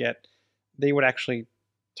test yet, they would actually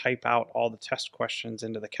type out all the test questions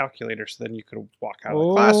into the calculator, so then you could walk out of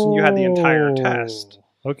the class and you had the entire test.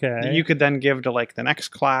 Okay. That you could then give to like the next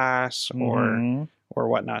class or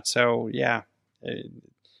whatnot. So yeah,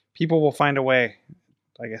 people will find a way,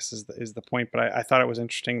 I guess is the point. But I thought it was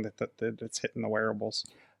interesting that it's hitting the wearables.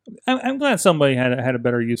 I'm glad somebody had a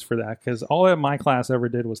better use for that, because all that my class ever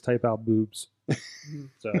did was type out boobs.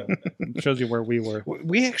 So it shows you where we were.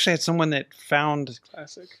 We actually had someone that found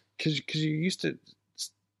Classic. because you used to.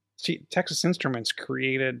 Texas Instruments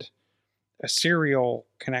created a serial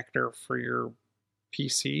connector for your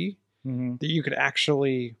PC that you could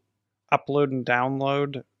actually upload and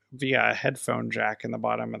download via a headphone jack in the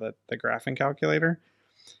bottom of the graphing calculator.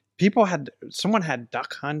 Someone had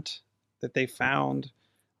Duck Hunt that they found.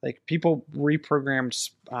 Like people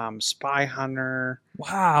reprogrammed Spy Hunter.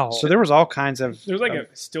 Wow. So there was all kinds of. There's like a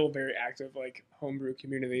still very active like homebrew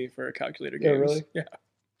community for calculator games. Oh, really? Yeah.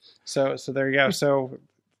 So there you go. So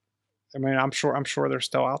I mean, I'm sure they're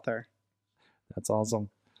still out there. That's awesome.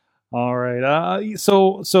 All right.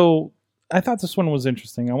 So I thought this one was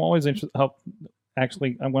interesting. I'm always interested.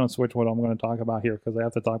 Actually, I'm going to switch what I'm going to talk about here, because I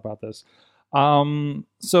have to talk about this.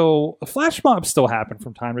 So flash mobs still happen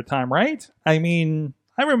from time to time, right? I mean,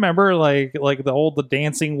 I remember like the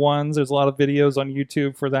dancing ones. There's a lot of videos on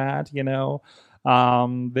YouTube for that.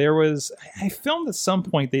 There was, I filmed at some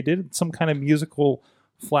point. They did some kind of musical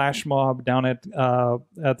flash mob down at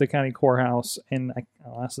the county courthouse, and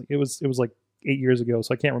honestly, it was like 8 years ago,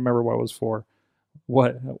 so I can't remember what it was for.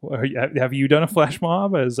 What have you done a flash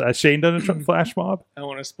mob? Has Shane done a flash mob? I don't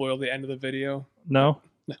want to spoil the end of the video. No.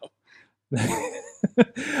 No.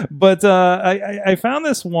 But I found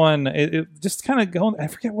this one. It just kind of going. I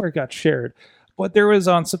forget where it got shared, but there was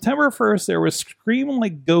on September 1st. There was Scream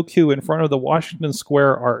Like Goku in front of the Washington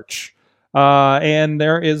Square Arch, and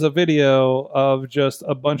there is a video of just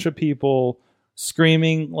a bunch of people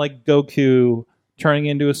screaming like Goku, turning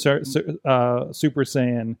into a Super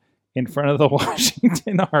Saiyan in front of the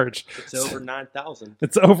Washington Arch. It's over 9,000.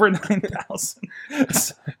 It's over 9,000.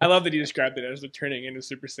 I love that he described it as the turning into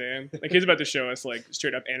Super Saiyan. Like he's about to show us like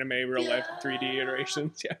straight up anime, real life 3D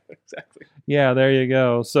iterations. Yeah, exactly. Yeah, there you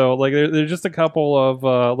go. So like there's just a couple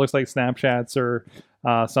of looks like Snapchats or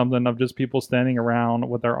something of just people standing around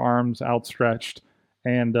with their arms outstretched.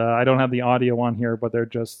 And I don't have the audio on here, but they're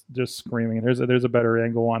just screaming. There's a better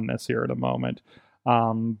angle on this here in a moment.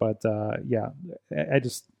 But yeah, I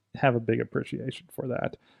just have a big appreciation for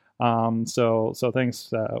that. So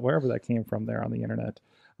thanks wherever that came from there on the internet.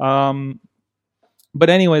 But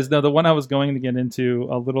anyways, the one I was going to get into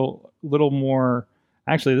a little more.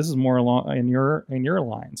 Actually, this is more along in your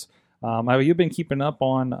lines. Have you been keeping up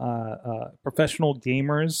on professional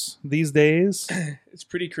gamers these days? It's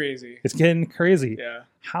pretty crazy. It's getting crazy. Yeah.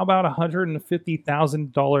 How about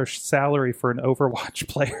 $150,000 salary for an Overwatch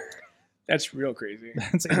player? That's real crazy.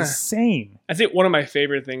 That's insane. I think one of my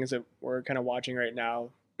favorite things that we're kind of watching right now,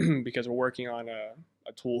 because we're working on a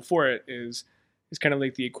tool for it, is kind of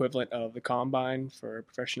like the equivalent of the Combine for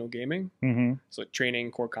professional gaming. Mm-hmm. So like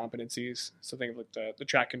training core competencies. So think of like the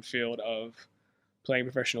track and field of playing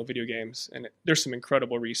professional video games. And there's some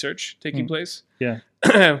incredible research taking place. Yeah.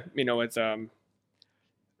 It's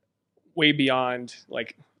way beyond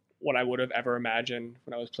like what I would have ever imagined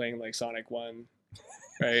when I was playing like Sonic 1.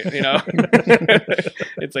 Right,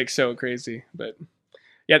 it's like so crazy, but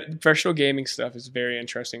yeah, the professional gaming stuff is very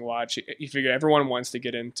interesting. Watch, you figure everyone wants to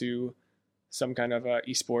get into some kind of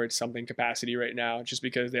esports, something capacity right now, just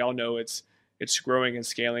because they all know it's growing and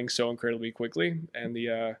scaling so incredibly quickly, and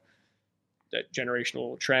that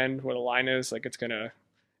generational trend where the line is like it's gonna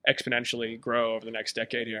exponentially grow over the next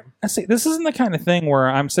decade here. I see. This isn't the kind of thing where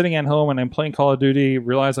I'm sitting at home and I'm playing Call of Duty,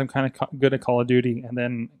 realize I'm kind of good at Call of Duty, and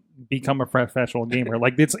then become a professional gamer.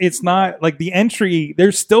 Like it's not like the entry.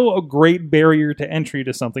 There's still a great barrier to entry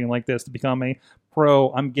to something like this to become a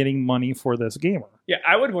pro. I'm getting money for this gamer. Yeah,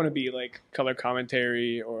 I would want to be like color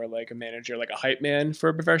commentary or like a manager, like a hype man for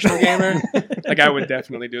a professional gamer. Like I would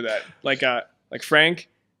definitely do that. Like Frank,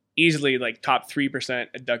 easily like top 3%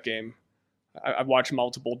 at Duck Game. I've watched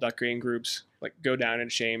multiple Duck Game groups like go down in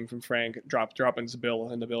shame from Frank dropping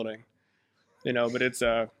Zabil in the building. But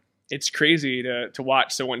it's crazy to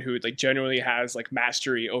watch someone who like genuinely has like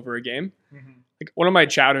mastery over a game. Mm-hmm. Like one of my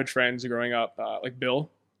childhood friends growing up, like Bill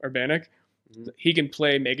Urbanik, mm-hmm. He can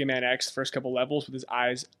play Mega Man X first couple levels with his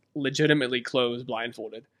eyes legitimately closed,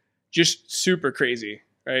 blindfolded. Just super crazy,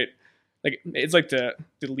 right? Like it's like the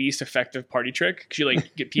least effective party trick because you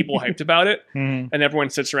like get people hyped about it, mm-hmm. and everyone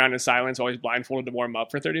sits around in silence, always blindfolded to warm up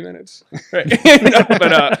for 30 minutes. Right?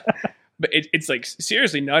 But it's like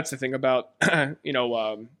seriously nuts to think about.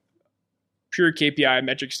 Pure KPI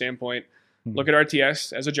metric standpoint, look at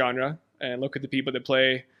RTS as a genre and look at the people that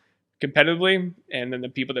play competitively and then the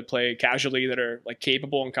people that play casually that are like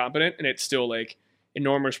capable and competent, and it's still like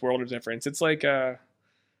enormous world of difference. It's like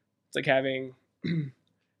having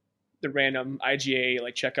the random IGA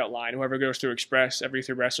like checkout line. Whoever goes through Express, every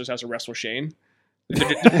 3 wrestlers has a Wrestle Shane.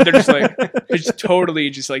 They're just like it's totally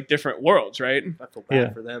just like different worlds, right? I feel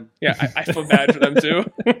bad for them. Yeah, I feel bad for them too.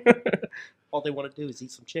 All they want to do is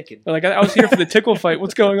eat some chicken. They're like, I was here for the tickle fight.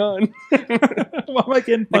 What's going on? Why am I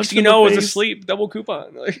getting punched? Next thing you know, I was asleep. Double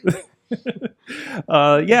coupon. Like,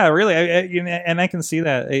 yeah, really, and I can see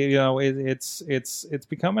that. It's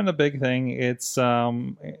becoming a big thing. It's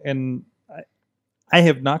and I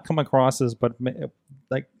have not come across this, but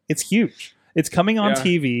like it's huge. It's coming on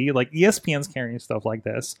TV. Like ESPN's carrying stuff like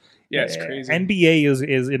this. Yeah, it's crazy. NBA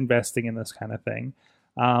is investing in this kind of thing.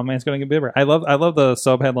 And it's going to get bigger. I love the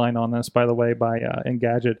sub headline on this, by the way, by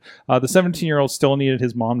Engadget. The 17-year-old still needed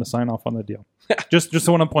his mom to sign off on the deal. just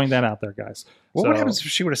want to point that out there, guys. What would happen if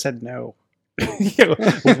she would have said no?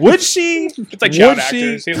 Would she? It's like child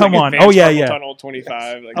actors. Come like on. Oh yeah. Tunnel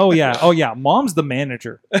 25. Like. Oh yeah. Mom's the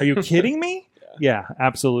manager. Are you kidding me? Yeah,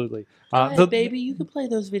 absolutely. Baby, you can play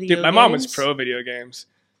those video games. My mom was pro video games.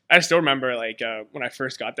 I still remember like when I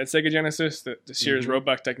first got that Sega Genesis, the Sears Mm-hmm.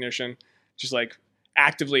 Roebuck technician just like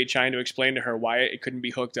actively trying to explain to her why it couldn't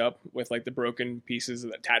be hooked up with like the broken pieces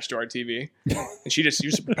attached to our TV. And she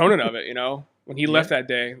was a proponent of it, you know. When he left that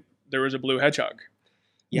day, there was a blue hedgehog.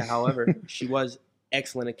 Yeah, however, she was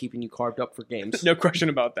excellent at keeping you carved up for games. No question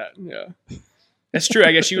about that. Yeah. That's true.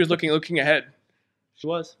 I guess she was looking ahead. She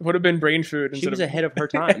was. It would have been brain food She instead was of ahead of her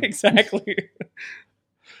time. Exactly.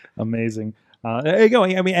 Amazing. There you go.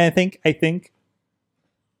 I mean, I think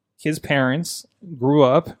his parents grew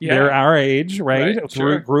up. Yeah. They're our age, right? Right,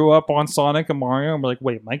 sure. Grew up on Sonic and Mario, and we're like,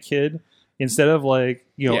 wait, my kid, instead of like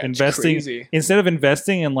Yeah, it's investing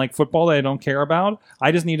crazy. in like football that I don't care about,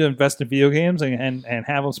 I just need to invest in video games and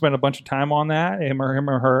have him spend a bunch of time on that, him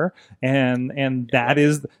or her, and that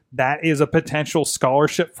is a potential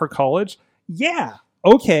scholarship for college. Yeah,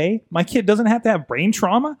 okay, my kid doesn't have to have brain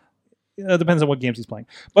trauma. Depends on what games he's playing,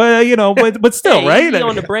 but but still, Hey, right? easy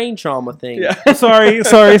on the brain trauma thing. Yeah. sorry.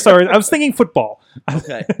 I was thinking football.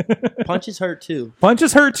 Okay. Punches hurt too.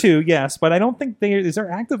 Punches hurt too, yes, but I don't think is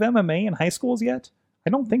there active MMA in high schools yet?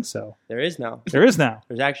 I don't think so. There is now. There is now.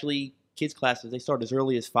 There's actually kids classes. They start as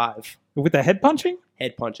early as 5. With the head punching?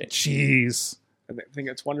 Head punching. Jeez. I think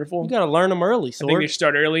that's wonderful. You got to learn them early. I think they Sword. should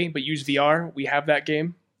start early, but use VR. We have that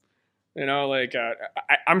game. You know, like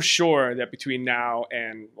I'm sure that between now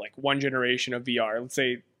and like one generation of VR, let's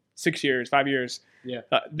say 6 years, 5 years,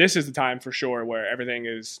 this is the time for sure where everything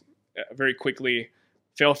is very quickly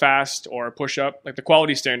fail fast or push up. Like the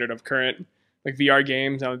quality standard of current like VR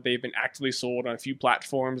games, now that they've been actively sold on a few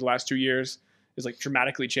platforms the last 2 years, is like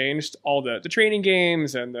dramatically changed. All the training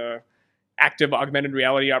games and the active augmented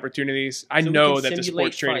reality opportunities. I So we know can that the simulate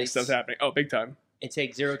sports training fights. stuff's happening. Oh, big time. And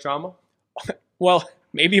take zero trauma. Well,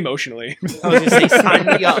 maybe emotionally. I was going to say, sign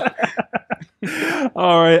me up.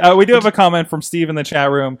 All right. We do have a comment from Steve in the chat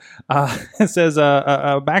room. It says,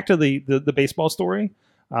 back to the baseball story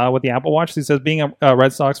with the Apple Watch. He says, being a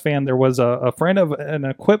Red Sox fan, there was a friend of an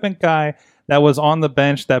equipment guy that was on the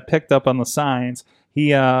bench that picked up on the signs. He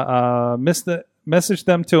messaged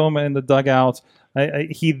them to him in the dugout.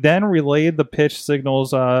 He then relayed the pitch signals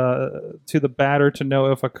to the batter to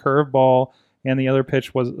know if a curveball and the other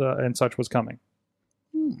pitch was and such was coming.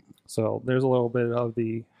 So there's a little bit of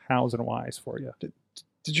the hows and whys for you.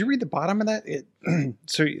 Did you read the bottom of that?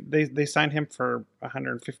 So they signed him for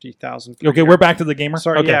 $150,000. Okay, we're back to the gamer.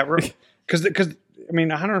 Sorry, okay. yeah, because I mean,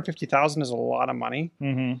 $150,000 is a lot of money,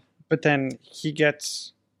 Mm-hmm. but then he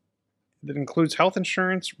gets that includes health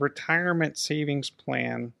insurance, retirement savings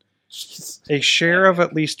plan, a share of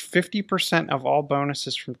at least 50% of all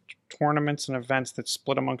bonuses from tournaments and events that's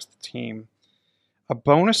split amongst the team, a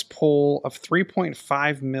bonus pool of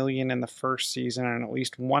 $3.5 million in the first season, and at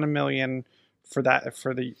least $1 million for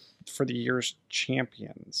the year's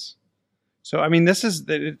champions. So I mean, there's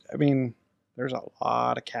a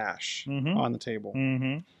lot of cash Mhm. on the table.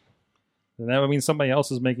 Mm-hmm. And that would mean somebody else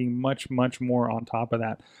is making much, much more on top of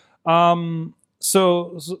that.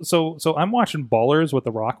 So I'm watching Ballers with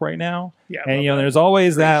The Rock right now, Yeah, and love that. there's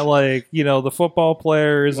always that like the football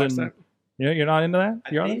players, Watch and that. you're not into that.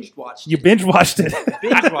 I You're on binge watched You it. binge watched it.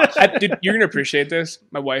 Binge watched it. Dude, you're gonna appreciate this.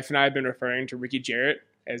 My wife and I have been referring to Ricky Jarrett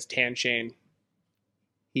as Tan Shane.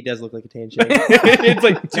 He does look like a tan shade. It's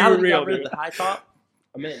like Now too that he real, got rid dude. of the high top,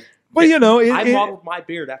 I'm in. But I modeled my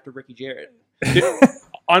beard after Ricky Jarrett.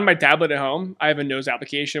 On my tablet at home, I have a nose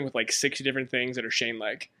application with like 6 different things that are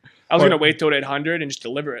Shane-like. I was gonna wait till it had 100 and just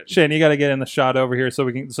deliver it. Shane, you got to get in the shot over here so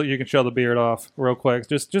you can show the beard off real quick.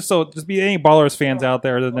 Just be any Ballers fans out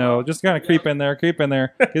there to know. Just kind of creep in there.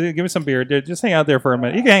 Give me some beard, dude. Just hang out there for a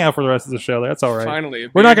minute. You can hang out for the rest of the show. That's all right. Finally,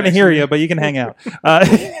 We're not going to hear you, but you can hang out.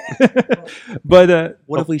 But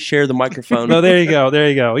What if we share the microphone? no, there you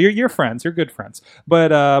go. You're friends. You're good friends.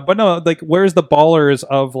 But no, like, where's the Ballers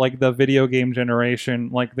of like the video game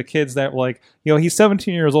generation? Like the kids that like he's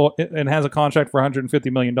 17 years old and has a contract for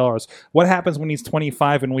 $150 million. What happens when he's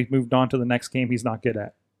 25 and we've moved on to the next game he's not good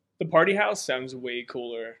at? The party house sounds way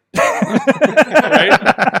cooler. Right?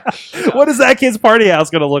 What is that kid's party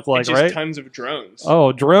house going to look like, It's just right? tons of drones.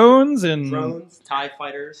 Oh, drones and Drones, TIE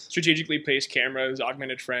fighters. Strategically placed cameras,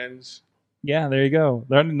 augmented friends. yeah, there you go.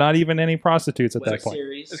 There are not even any prostitutes at Web that point.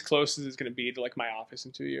 series. As close as it's going to be to like my office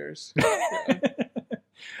in 2 years.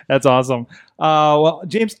 That's awesome. Well,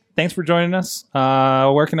 James, thanks for joining us.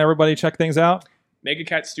 Where can everybody check things out? Mega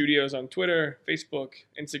Cat Studios on Twitter, Facebook,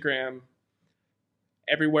 Instagram,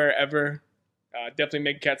 everywhere ever.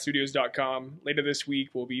 Definitely MegaCatStudios.com. Later this week,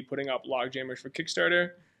 we'll be putting up Logjammers for Kickstarter.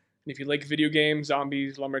 And if you like video games,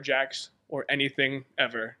 zombies, lumberjacks, or anything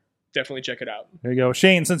ever, definitely check it out. There you go.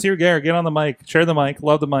 Shane, since you're there, get on the mic. Share the mic.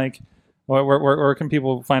 Love the mic. Where can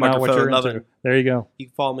people find out what Microphone you're into? loving. There you go. You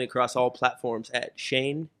can follow me across all platforms at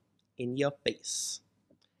Shane in your face.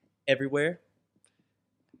 Everywhere.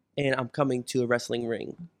 And I'm coming to a wrestling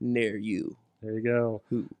ring near you. There you go.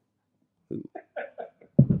 Who?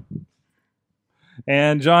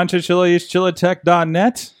 And John Chichilla is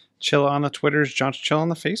chillatech.net. Chilla on the Twitters, John Chill on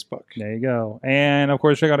the Facebook. There you go. And, of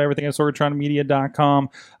course, check out everything at SorgatronMedia.com.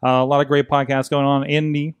 A lot of great podcasts going on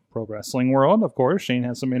in the pro wrestling world, of course. Shane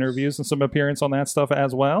has some interviews and some appearance on that stuff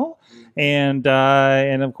as well. And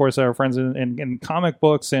of course, our friends in comic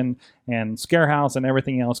books and Scarehouse and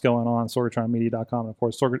everything else going on, SorgatronMedia.com. And, of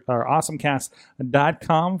course,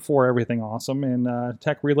 AwesomeCast.com for everything awesome and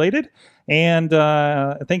tech-related. And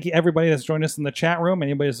thank you, everybody that's joined us in the chat room.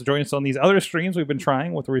 Anybody that's joined us on these other streams we've been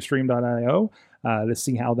trying with Restream.io to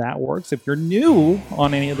see how that works. If you're new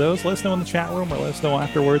on any of those, let us know in the chat room or let us know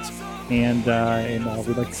afterwards. And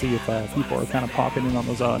we'd like to see if people are kind of popping in on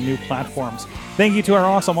those new platforms. Thank you to our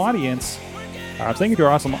awesome audience. Thank you to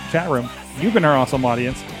our awesome chat room. You've been our awesome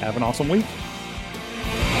audience. Have an awesome week.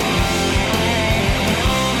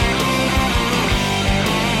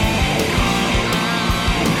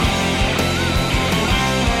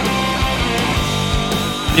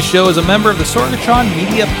 This show is a member of the Sorgatron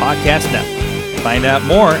Media Podcast Network. Find out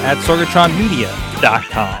more at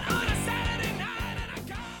sorgatronmedia.com.